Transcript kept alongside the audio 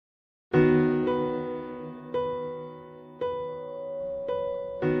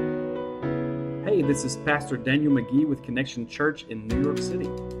Hey, this is Pastor Daniel McGee with Connection Church in New York City.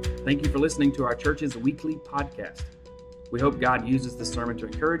 Thank you for listening to our church's weekly podcast. We hope God uses this sermon to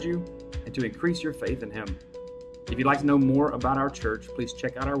encourage you and to increase your faith in Him. If you'd like to know more about our church, please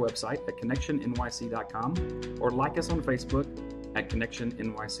check out our website at connectionnyc.com or like us on Facebook at Connection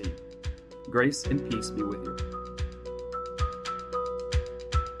NYC. Grace and peace be with you.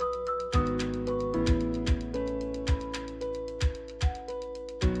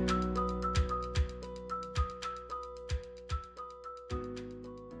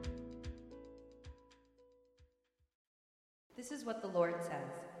 This is what the Lord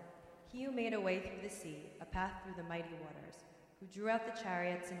says. He who made a way through the sea, a path through the mighty waters, who drew out the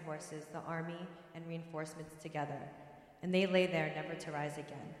chariots and horses, the army and reinforcements together, and they lay there never to rise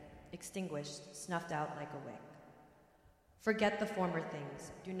again, extinguished, snuffed out like a wick. Forget the former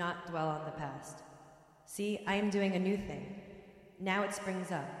things, do not dwell on the past. See, I am doing a new thing. Now it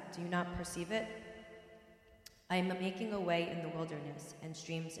springs up, do you not perceive it? I am making a way in the wilderness and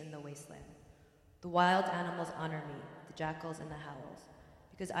streams in the wasteland. The wild animals honor me, the jackals and the howls,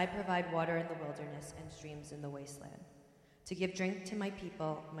 because I provide water in the wilderness and streams in the wasteland, to give drink to my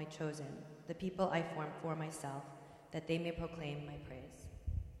people, my chosen, the people I formed for myself, that they may proclaim my praise.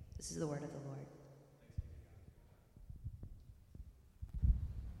 This is the word of the Lord.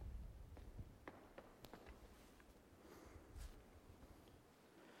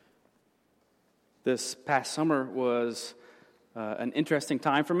 This past summer was an interesting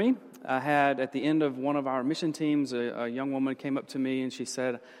time for me. I had, at the end of one of our mission teams, a young woman came up to me and she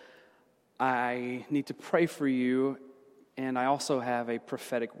said, I need to pray for you, and I also have a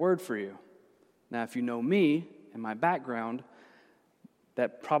prophetic word for you. Now, if you know me and my background,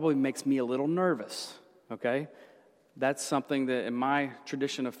 that probably makes me a little nervous, okay? That's something that in my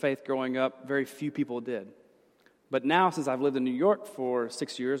tradition of faith growing up, very few people did. But now, since I've lived in New York for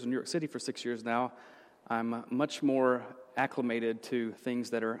 6 years, in New York City for 6 years now, I'm much more acclimated to things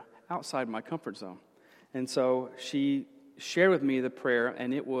that are outside my comfort zone. And so she shared with me the prayer,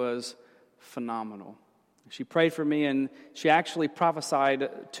 and it was phenomenal. She prayed for me, and she actually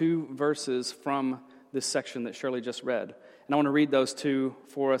prophesied 2 verses from this section that Shirley just read. And I want to read those 2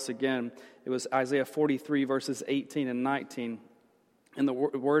 for us again. It was Isaiah 43, verses 18 and 19. And the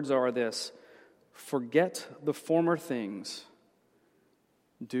words are this: forget the former things,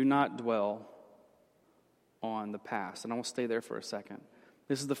 do not dwell on the past. And I will stay there for a second.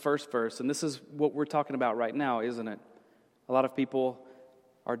 This is the first verse, and this is what we're talking about right now, isn't it? A lot of people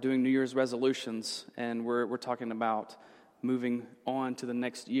are doing New Year's resolutions, and we're talking about moving on to the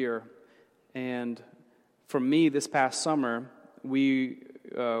next year. And for me, this past summer, we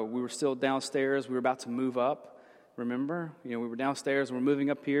were still downstairs. We were about to move up. Remember? We were downstairs, and we're moving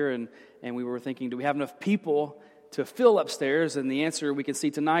up here, and we were thinking, do we have enough people to fill upstairs? And the answer we can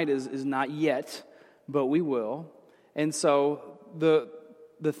see tonight is not yet, but we will. And so the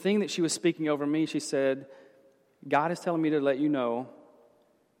thing that she was speaking over me, she said, God is telling me to let you know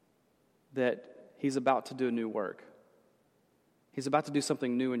that He's about to do a new work. He's about to do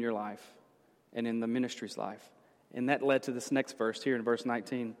something new in your life and in the ministry's life. And that led to this next verse here in verse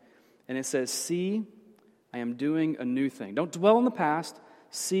 19. And it says, see, I am doing a new thing. Don't dwell on the past.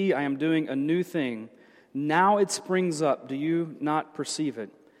 See, I am doing a new thing. Now it springs up. Do you not perceive it?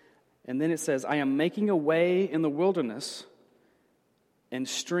 And then it says, I am making a way in the wilderness and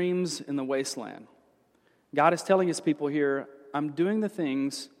streams in the wasteland. God is telling His people here, I'm doing the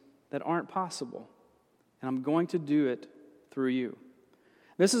things that aren't possible, and I'm going to do it through you.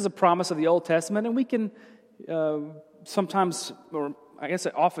 This is a promise of the Old Testament, and we can sometimes, or I guess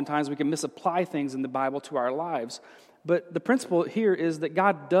oftentimes, we can misapply things in the Bible to our lives. But the principle here is that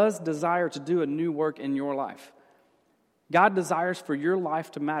God does desire to do a new work in your life. God desires for your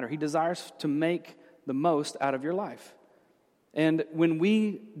life to matter. He desires to make the most out of your life. And when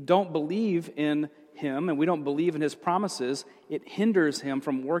we don't believe in Him and we don't believe in His promises, it hinders Him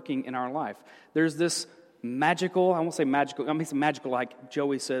from working in our life. There's this magical, I won't say magical, I mean it's magical like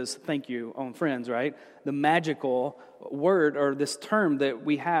Joey says, thank you on Friends, right? The magical word or this term that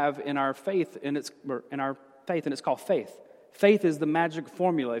we have in our faith, and it's called faith. Faith is the magic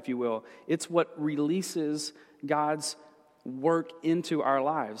formula, if you will. It's what releases God's work into our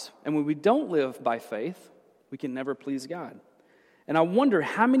lives. And when we don't live by faith, we can never please God. And I wonder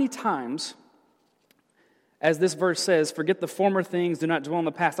how many times, as this verse says, forget the former things, do not dwell on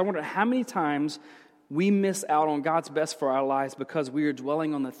the past. I wonder how many times we miss out on God's best for our lives because we are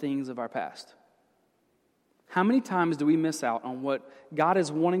dwelling on the things of our past. How many times do we miss out on what God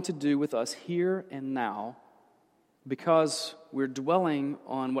is wanting to do with us here and now because we're dwelling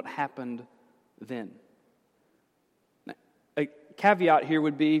on what happened then? A caveat here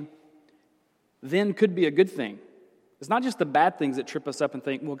would be, then could be a good thing. It's not just the bad things that trip us up and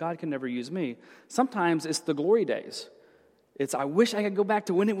think, well, God can never use me. Sometimes it's the glory days. It's, I wish I could go back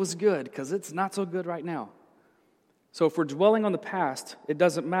to when it was good, because it's not so good right now. So if we're dwelling on the past, it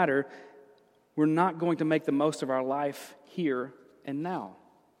doesn't matter. We're not going to make the most of our life here and now.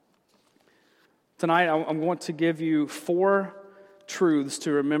 Tonight, I'm going to give you 4 truths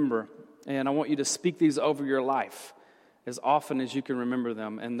to remember, and I want you to speak these over your life as often as you can remember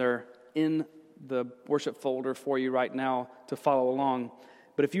them, and they're in the worship folder for you right now to follow along.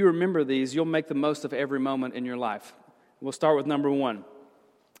 But if you remember these, you'll make the most of every moment in your life. We'll start with number 1.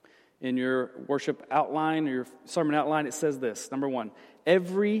 In your worship outline, or your sermon outline, it says this. Number 1,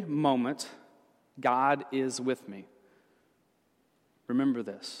 every moment, God is with me. Remember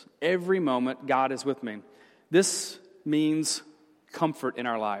this. Every moment, God is with me. This means comfort in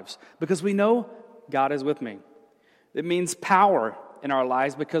our lives because we know God is with me. It means power in our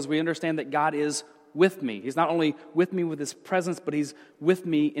lives because we understand that God is with me. He's not only with me with His presence, but He's with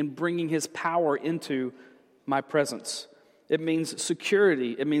me in bringing His power into my presence. It means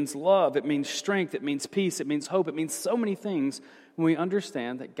security. It means love. It means strength. It means peace. It means hope. It means so many things when we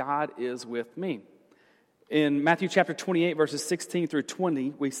understand that God is with me. In Matthew chapter 28, verses 16 through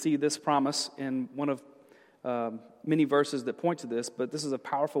 20, we see this promise in one of many verses that point to this, but this is a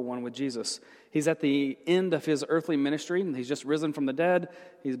powerful one with Jesus. He's at the end of His earthly ministry, and He's just risen from the dead.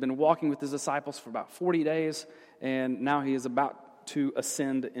 He's been walking with His disciples for about 40 days, and now He is about to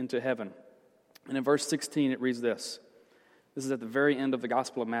ascend into heaven. And in verse 16, it reads this. This is at the very end of the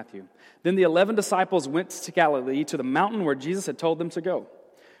Gospel of Matthew. Then the 11 disciples went to Galilee, to the mountain where Jesus had told them to go.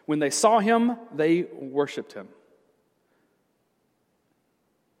 When they saw Him, they worshiped Him.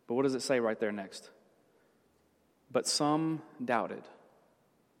 But what does it say right there next? But some doubted.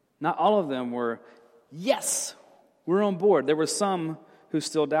 Not all of them were, yes, we're on board. There were some who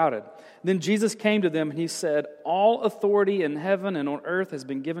still doubted. Then Jesus came to them and He said, all authority in heaven and on earth has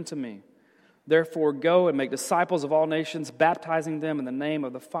been given to me. Therefore go and make disciples of all nations, baptizing them in the name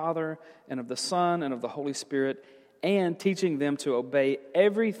of the Father and of the Son and of the Holy Spirit, and teaching them to obey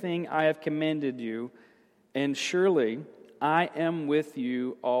everything I have commanded you, and surely I am with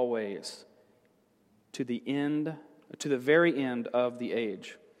you always, to the very end of the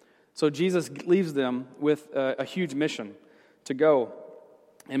age. So Jesus leaves them with a huge mission to go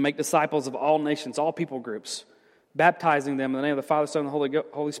and make disciples of all nations, all people groups, baptizing them in the name of the Father, Son, and the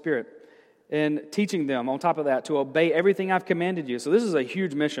Holy Spirit, and teaching them, on top of that, to obey everything I've commanded you. So this is a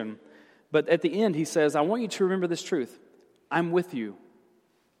huge mission. But at the end, He says, I want you to remember this truth. I'm with you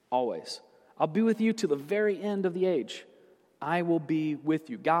always. I'll be with you to the very end of the age. I will be with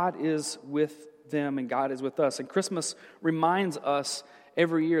you. God is with them and God is with us. And Christmas reminds us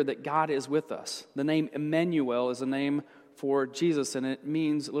every year that God is with us. The name Emmanuel is a name for Jesus, and it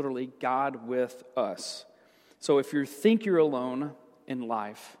means literally God with us. So if you think you're alone in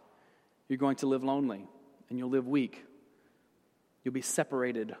life, you're going to live lonely and you'll live weak. You'll be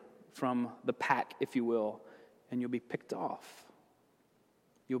separated from the pack, if you will, and you'll be picked off.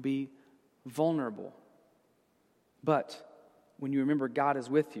 You'll be vulnerable. But when you remember God is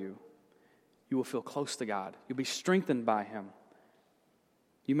with you, you will feel close to God. You'll be strengthened by Him.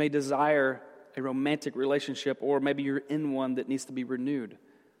 You may desire a romantic relationship, or maybe you're in one that needs to be renewed.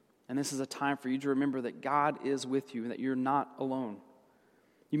 And this is a time for you to remember that God is with you and that you're not alone.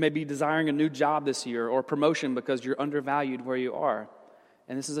 You may be desiring a new job this year or promotion because you're undervalued where you are.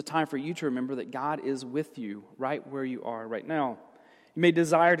 And this is a time for you to remember that God is with you right where you are right now. You may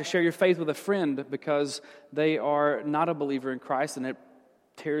desire to share your faith with a friend because they are not a believer in Christ and it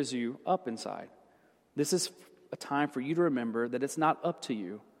tears you up inside. This is a time for you to remember that it's not up to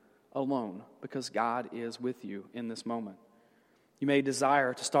you alone because God is with you in this moment. You may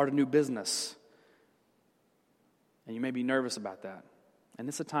desire to start a new business and you may be nervous about that. And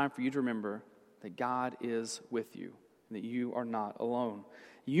it's a time for you to remember that God is with you and that you are not alone.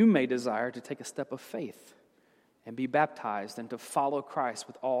 You may desire to take a step of faith and be baptized and to follow Christ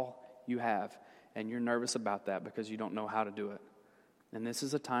with all you have. And you're nervous about that because you don't know how to do it. And this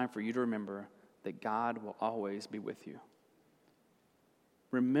is a time for you to remember that God will always be with you.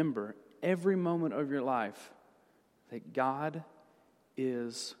 Remember every moment of your life that God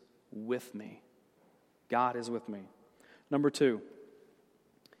is with me. God is with me. Number 2,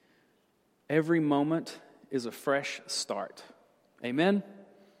 every moment is a fresh start. Amen?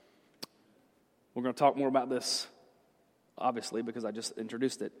 We're going to talk more about this, obviously, because I just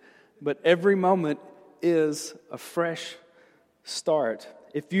introduced it. But every moment is a fresh start.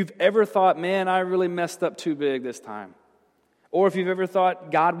 If you've ever thought, man, I really messed up too big this time, Or if you've ever thought,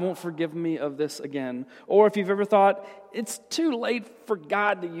 God won't forgive me of this again. Or if you've ever thought, it's too late for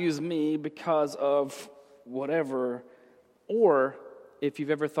God to use me because of whatever. Or if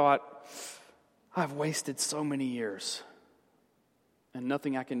you've ever thought, I've wasted so many years and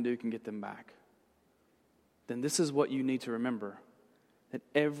nothing I can do can get them back. Then this is what you need to remember. That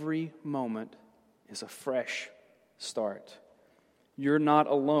every moment is a fresh start. You're not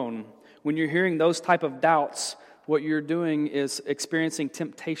alone. When you're hearing those type of doubts, what you're doing is experiencing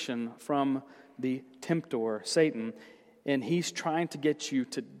temptation from the tempter, Satan, and he's trying to get you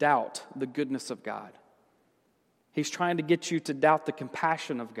to doubt the goodness of God. He's trying to get you to doubt the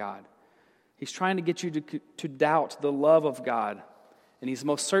compassion of God. He's trying to get you to doubt the love of God, and he's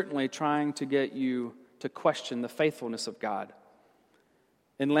most certainly trying to get you to question the faithfulness of God.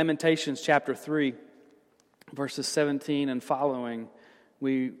 In Lamentations chapter 3, verses 17 and following,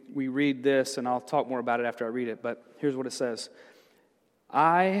 we read this, and I'll talk more about it after I read it, but here's what it says.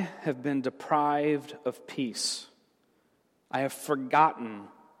 I have been deprived of peace. I have forgotten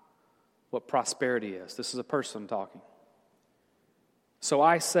what prosperity is. This is a person talking. So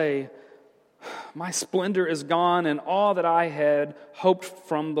I say, my splendor is gone, and all that I had hoped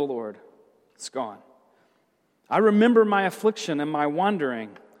from the Lord, it's gone. I remember my affliction and my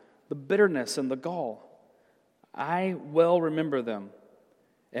wandering, the bitterness and the gall. I well remember them,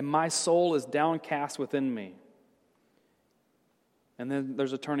 and my soul is downcast within me. And then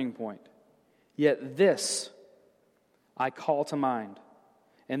there's a turning point. Yet this I call to mind,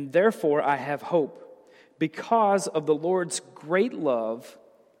 and therefore I have hope. Because of the Lord's great love,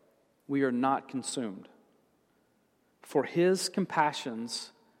 we are not consumed. For his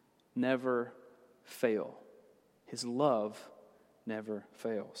compassions never fail. His love never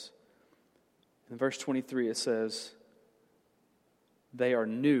fails. In verse 23 it says, they are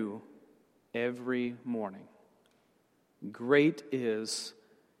new every morning. Great is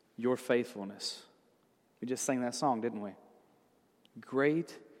your faithfulness. We just sang that song, didn't we?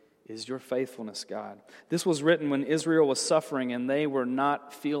 Great is your faithfulness, God. This was written when Israel was suffering and they were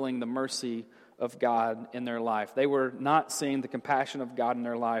not feeling the mercy of God in their life. They were not seeing the compassion of God in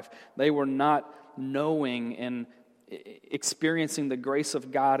their life. They were not knowing and experiencing the grace of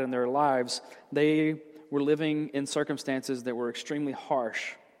God in their lives. They were living in circumstances that were extremely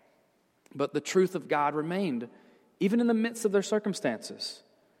harsh. But the truth of God remained, even in the midst of their circumstances.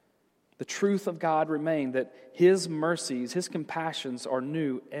 The truth of God remained, that his mercies, his compassions are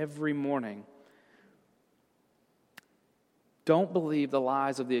new every morning. Don't believe the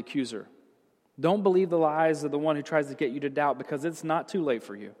lies of the accuser. Don't believe the lies of the one who tries to get you to doubt, because it's not too late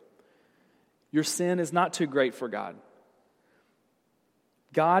for you. Your sin is not too great for God.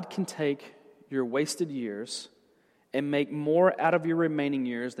 God can take your wasted years and make more out of your remaining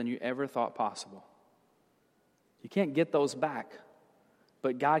years than you ever thought possible. You can't get those back,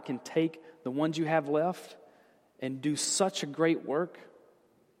 but God can take the ones you have left and do such a great work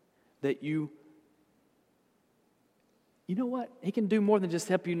that you know what? He can do more than just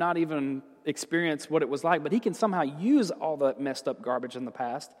help you not even experience what it was like, but he can somehow use all that messed up garbage in the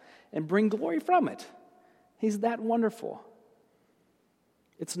past and bring glory from it. He's that wonderful.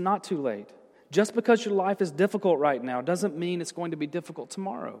 It's not too late. Just because your life is difficult right now doesn't mean it's going to be difficult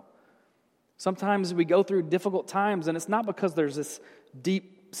tomorrow. Sometimes we go through difficult times, and it's not because there's this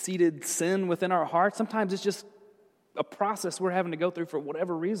deep-seated sin within our hearts. Sometimes it's just a process we're having to go through for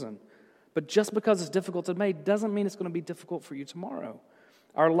whatever reason. But just because it's difficult today doesn't mean it's going to be difficult for you tomorrow.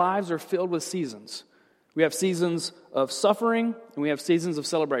 Our lives are filled with seasons. We have seasons of suffering, and we have seasons of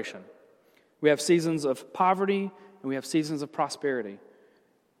celebration. We have seasons of poverty, and we have seasons of prosperity.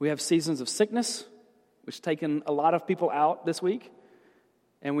 We have seasons of sickness, which has taken a lot of people out this week,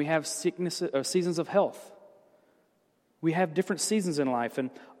 and we have seasons of health. We have different seasons in life, and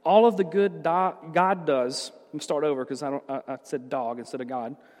all of the good God does. Let me start over because I said dog instead of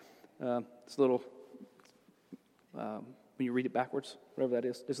God. It's a little when you read it backwards, whatever that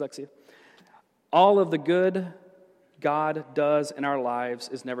is, dyslexia. All of the good God does in our lives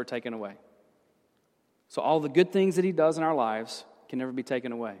is never taken away. So all the good things that he does in our lives can never be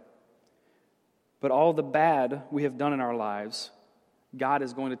taken away. But all the bad we have done in our lives, God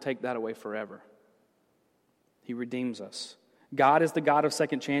is going to take that away forever. He redeems us. God is the God of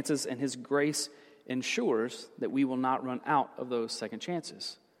second chances, and his grace ensures that we will not run out of those second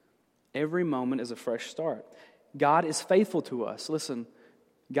chances. Every moment is a fresh start. God is faithful to us. Listen,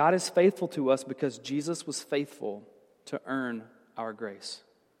 God is faithful to us because Jesus was faithful to earn our grace.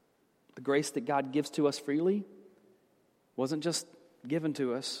 The grace that God gives to us freely wasn't just given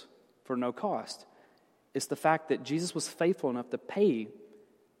to us for no cost. It's the fact that Jesus was faithful enough to pay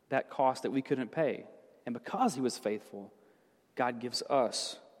that cost that we couldn't pay. And because he was faithful, God gives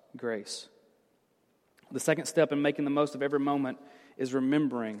us grace. The second step in making the most of every moment is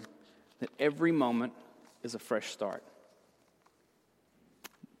remembering that every moment is a fresh start.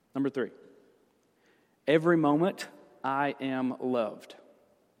 Number 3, every moment I am loved.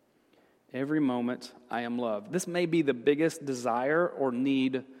 Every moment I am loved. This may be the biggest desire or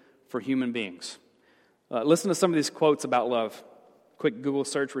need for human beings. Listen to some of these quotes about love. Quick Google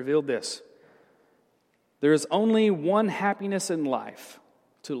search revealed this. There is only one happiness in life,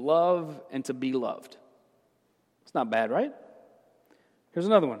 to love and to be loved. It's not bad, right? Here's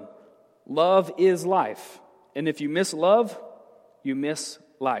another one. Love is life. And if you miss love, you miss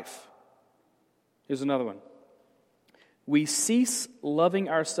life. Here's another one. We cease loving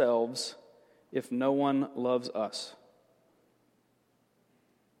ourselves if no one loves us.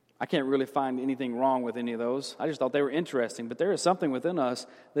 I can't really find anything wrong with any of those. I just thought they were interesting. But there is something within us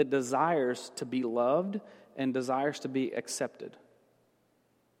that desires to be loved and desires to be accepted.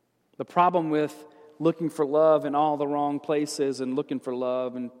 The problem with looking for love in all the wrong places and looking for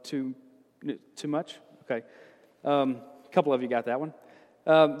love and too much? Okay. A couple of you got that one.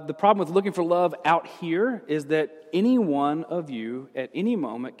 The problem with looking for love out here is that any one of you at any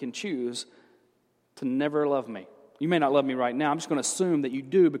moment can choose to never love me. You may not love me right now. I'm just going to assume that you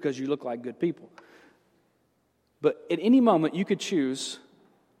do because you look like good people. But at any moment, you could choose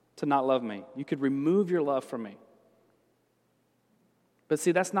to not love me. You could remove your love from me. But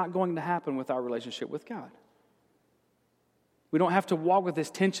see, that's not going to happen with our relationship with God. We don't have to walk with this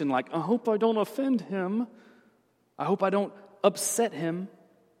tension like, I hope I don't offend him. I hope I don't upset him.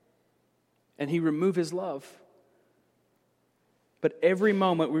 And he remove his love. But every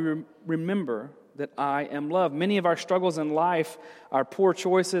moment we remember that I am loved. Many of our struggles in life, our poor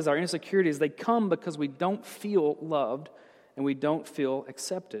choices, our insecurities, they come because we don't feel loved and we don't feel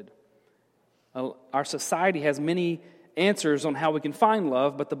accepted. Our society has many answers on how we can find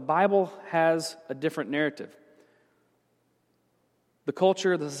love, but the Bible has a different narrative. The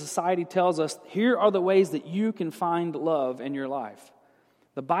culture, the society tells us, here are the ways that you can find love in your life.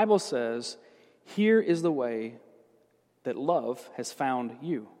 The Bible says, here is the way that love has found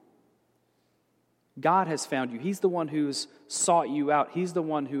you. God has found you. He's the one who's sought you out. He's the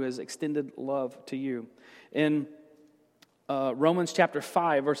one who has extended love to you. In Romans chapter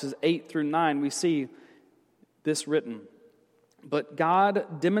 5, verses 8 through 9, we see this written. But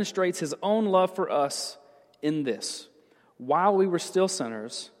God demonstrates his own love for us in this. While we were still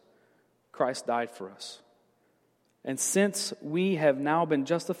sinners, Christ died for us. And since we have now been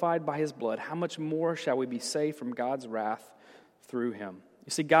justified by his blood, how much more shall we be saved from God's wrath through him? You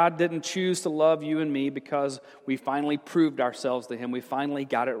see, God didn't choose to love you and me because we finally proved ourselves to him. We finally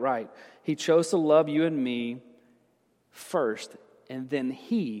got it right. He chose to love you and me first, and then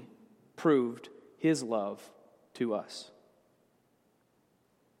he proved his love to us.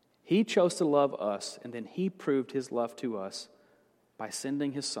 He chose to love us, and then he proved his love to us by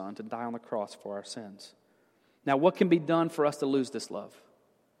sending his son to die on the cross for our sins. Now, what can be done for us to lose this love?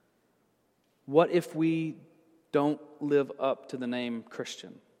 What if we don't live up to the name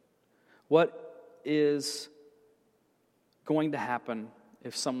Christian? What is going to happen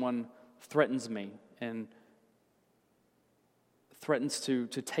if someone threatens me and threatens to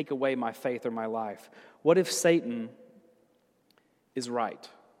take away my faith or my life? What if Satan is right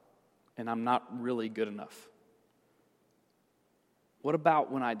and I'm not really good enough? What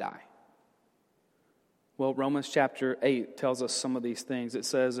about when I die? Well, Romans chapter 8 tells us some of these things. It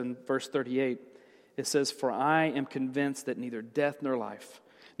says in verse 38, it says, For I am convinced that neither death nor life,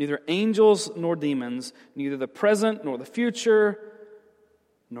 neither angels nor demons, neither the present nor the future,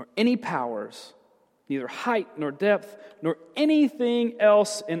 nor any powers, neither height nor depth, nor anything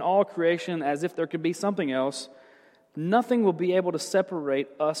else in all creation, as if there could be something else, nothing will be able to separate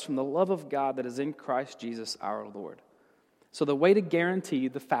us from the love of God that is in Christ Jesus our Lord. So the way to guarantee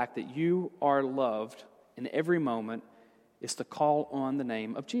the fact that you are loved in every moment is to call on the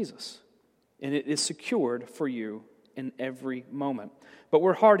name of Jesus. And it is secured for you in every moment. But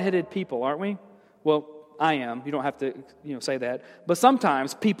we're hard-headed people, aren't we? Well, I am. You don't have to, say that. But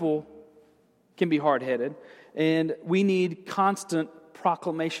sometimes people can be hard-headed, and we need constant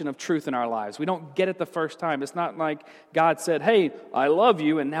proclamation of truth in our lives. We don't get it the first time. It's not like God said, hey, I love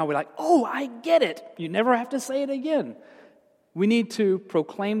you, and now we're like, oh, I get it. You never have to say it again. We need to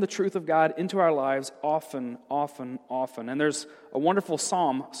proclaim the truth of God into our lives often, often, often. And there's a wonderful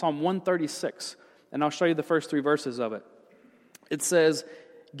psalm, Psalm 136, and I'll show you the first 3 verses of it. It says,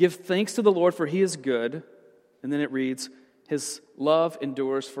 Give thanks to the Lord, for he is good. And then it reads, His love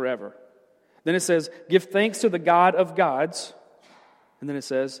endures forever. Then it says, Give thanks to the God of gods. And then it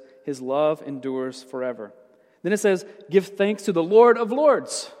says, His love endures forever. Then it says, give thanks to the Lord of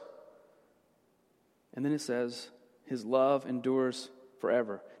Lords. And then it says, his love endures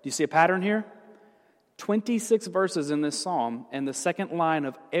forever. Do you see a pattern here? 26 verses in this psalm, and the second line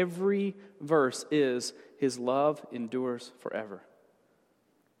of every verse is, his love endures forever.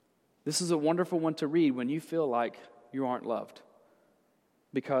 This is a wonderful one to read when you feel like you aren't loved,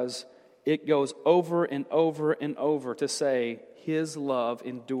 because it goes over and over and over to say, his love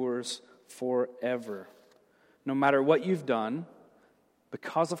endures forever. No matter what you've done,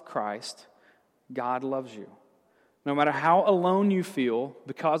 because of Christ, God loves you. No matter how alone you feel,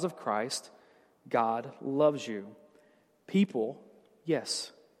 because of Christ, God loves you. People,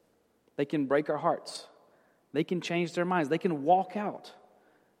 yes, they can break our hearts. They can change their minds. They can walk out.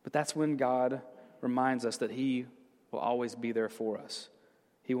 But that's when God reminds us that he will always be there for us.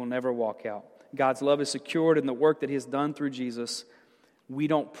 He will never walk out. God's love is secured in the work that he has done through Jesus. We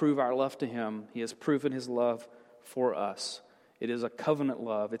don't prove our love to him. He has proven his love for us. It is a covenant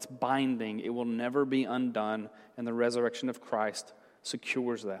love. It's binding. It will never be undone. And the resurrection of Christ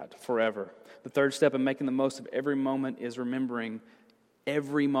secures that forever. The third step in making the most of every moment is remembering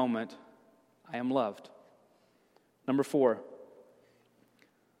every moment I am loved. Number 4,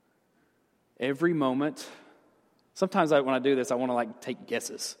 every moment. Sometimes when I do this, I want to take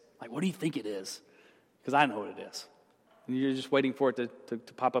guesses. What do you think it is? Because I know what it is. And you're just waiting for it to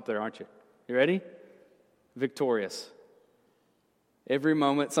pop up there, aren't you? You ready? Victorious. Every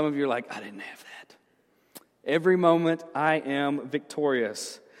moment, some of you are like, I didn't have that. Every moment I am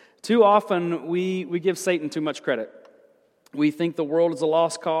victorious. Too often we give Satan too much credit. We think the world is a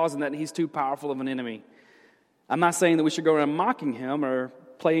lost cause and that he's too powerful of an enemy. I'm not saying that we should go around mocking him or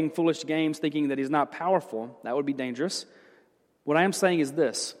playing foolish games thinking that he's not powerful. That would be dangerous. What I am saying is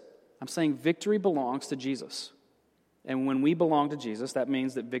this. I'm saying victory belongs to Jesus. And when we belong to Jesus, that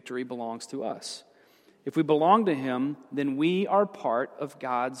means that victory belongs to us. If we belong to him, then we are part of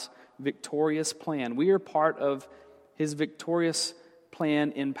God's victorious plan. We are part of his victorious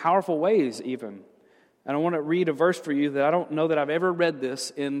plan in powerful ways even. And I want to read a verse for you that I don't know that I've ever read this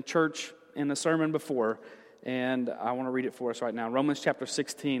in church in a sermon before. And I want to read it for us right now. Romans chapter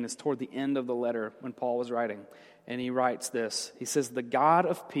 16 is toward the end of the letter when Paul was writing. And he writes this. He says, the God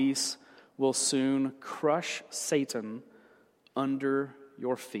of peace will soon crush Satan under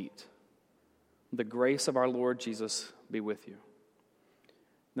your feet. The grace of our Lord Jesus be with you.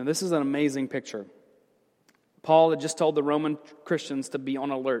 Now this is an amazing picture. Paul had just told the Roman Christians to be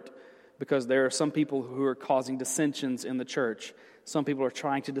on alert because there are some people who are causing dissensions in the church. Some people are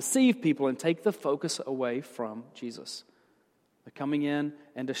trying to deceive people and take the focus away from Jesus. They're coming in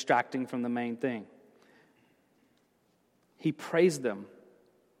and distracting from the main thing. He praised them.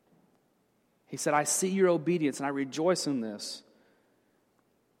 He said, I see your obedience and I rejoice in this.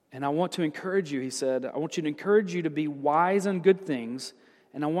 And I want to encourage you, he said, I want you to encourage you to be wise in good things,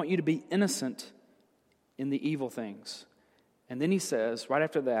 and I want you to be innocent in the evil things. And then he says, right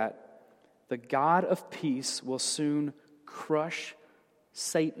after that, the God of peace will soon crush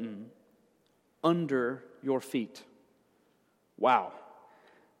Satan under your feet. Wow.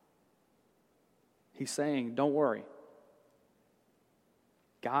 He's saying, don't worry.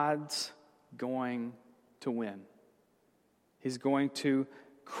 God's going to win. He's going to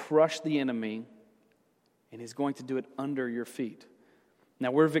crush the enemy, and he's going to do it under your feet.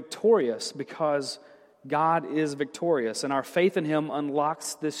 Now, we're victorious because God is victorious, and our faith in him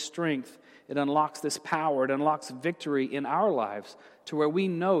unlocks this strength. It unlocks this power. It unlocks victory in our lives to where we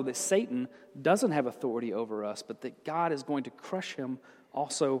know that Satan doesn't have authority over us, but that God is going to crush him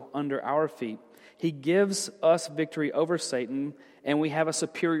also under our feet. He gives us victory over Satan, and we have a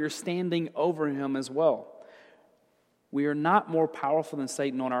superior standing over him as well. We are not more powerful than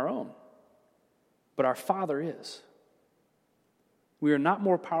Satan on our own, but our Father is. We are not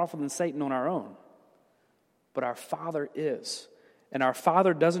more powerful than Satan on our own, but our Father is. And our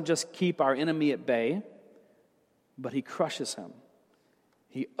Father doesn't just keep our enemy at bay, but he crushes him.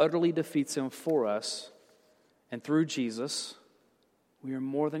 He utterly defeats him for us, and through Jesus, we are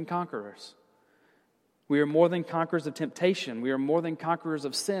more than conquerors. We are more than conquerors of temptation. We are more than conquerors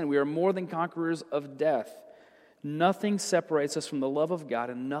of sin. We are more than conquerors of death. Nothing separates us from the love of God,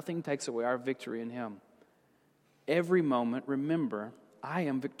 and nothing takes away our victory in him. Every moment, remember, I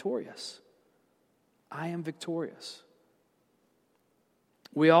am victorious. I am victorious.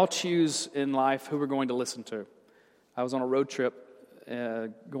 We all choose in life who we're going to listen to. I was on a road trip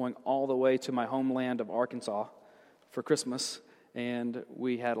going all the way to my homeland of Arkansas for Christmas, and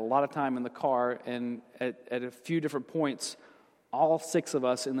we had a lot of time in the car, and at a few different points, all 6 of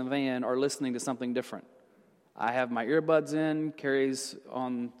us in the van are listening to something different. I have my earbuds in, Carrie's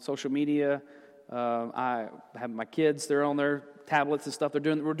on social media, I have my kids, they're on their tablets and stuff.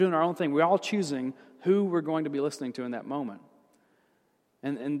 We're doing our own thing. We're all choosing who we're going to be listening to in that moment.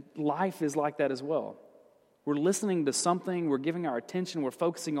 And life is like that as well. We're listening to something, we're giving our attention, we're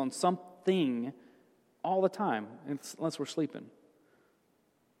focusing on something all the time, unless we're sleeping.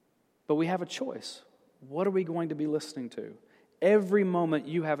 But we have a choice. What are we going to be listening to? Every moment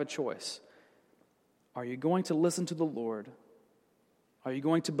you have a choice. Are you going to listen to the Lord? Are you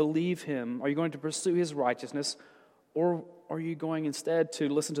going to believe Him? Are you going to pursue His righteousness? Or are you going instead to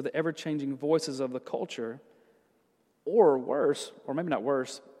listen to the ever-changing voices of the culture? Or worse, or maybe not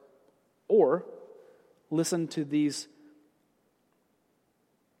worse, or listen to these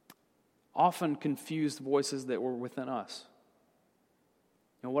often confused voices that were within us.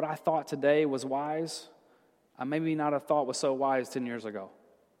 You know, what I thought today was wise, I maybe not have thought was so wise 10 years ago.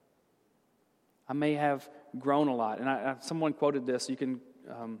 I may have grown a lot. And someone quoted this. You can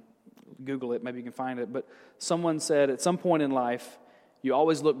Google it. Maybe you can find it. But someone said at some point in life, you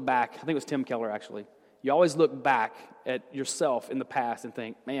always look back. I think it was Tim Keller, actually. You always look back at yourself in the past and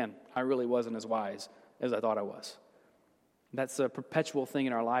think, man, I really wasn't as wise as I thought I was. That's a perpetual thing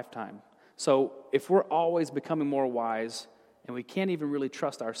in our lifetime. So if we're always becoming more wise and we can't even really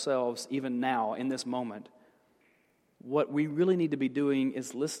trust ourselves even now in this moment, what we really need to be doing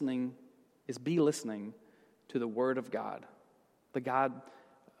is be listening to the Word of God, the God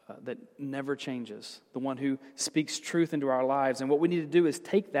that never changes, the one who speaks truth into our lives. And what we need to do is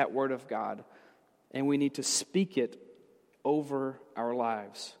take that Word of God and we need to speak it over our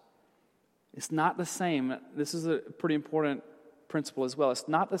lives. It's not the same. This is a pretty important principle as well. It's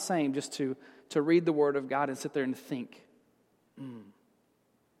not the same just to read the Word of God and sit there and think.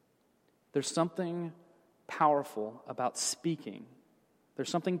 There's something powerful about speaking. There's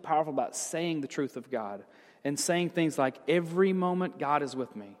something powerful about saying the truth of God and saying things like, every moment God is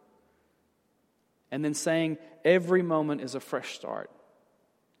with me. And then saying, every moment is a fresh start.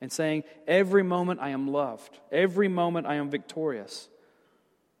 And saying, every moment I am loved. Every moment I am victorious.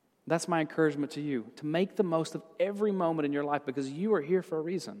 That's my encouragement to you, to make the most of every moment in your life because you are here for a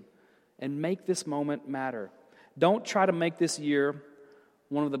reason. And make this moment matter. Don't try to make this year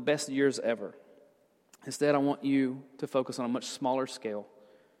one of the best years ever. Instead, I want you to focus on a much smaller scale.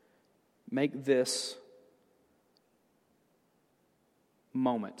 Make this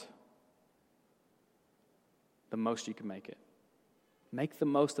moment the most you can make it. Make the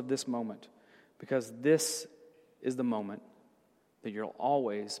most of this moment because this is the moment that you'll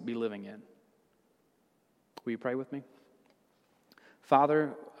always be living in. Will you pray with me?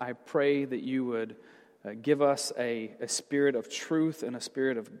 Father, I pray that you would give us a spirit of truth and a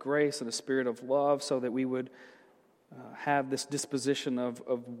spirit of grace and a spirit of love so that we would have this disposition of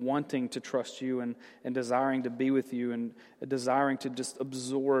wanting to trust you and desiring to be with you and desiring to just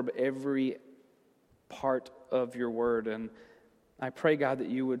absorb every part of your word. And I pray, God, that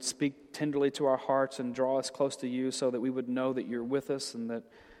you would speak tenderly to our hearts and draw us close to you so that we would know that you're with us and that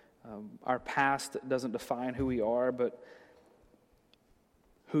our past doesn't define who we are, but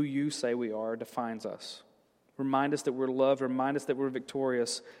who you say we are defines us. Remind us that we're loved. Remind us that we're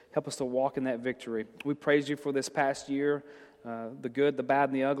victorious. Help us to walk in that victory. We praise you for this past year, the good, the bad,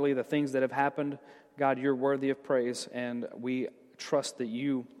 and the ugly, the things that have happened. God, you're worthy of praise, and we trust that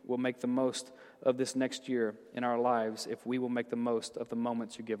you will make the most of this next year in our lives if we will make the most of the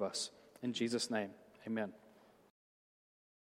moments you give us. In Jesus' name, amen.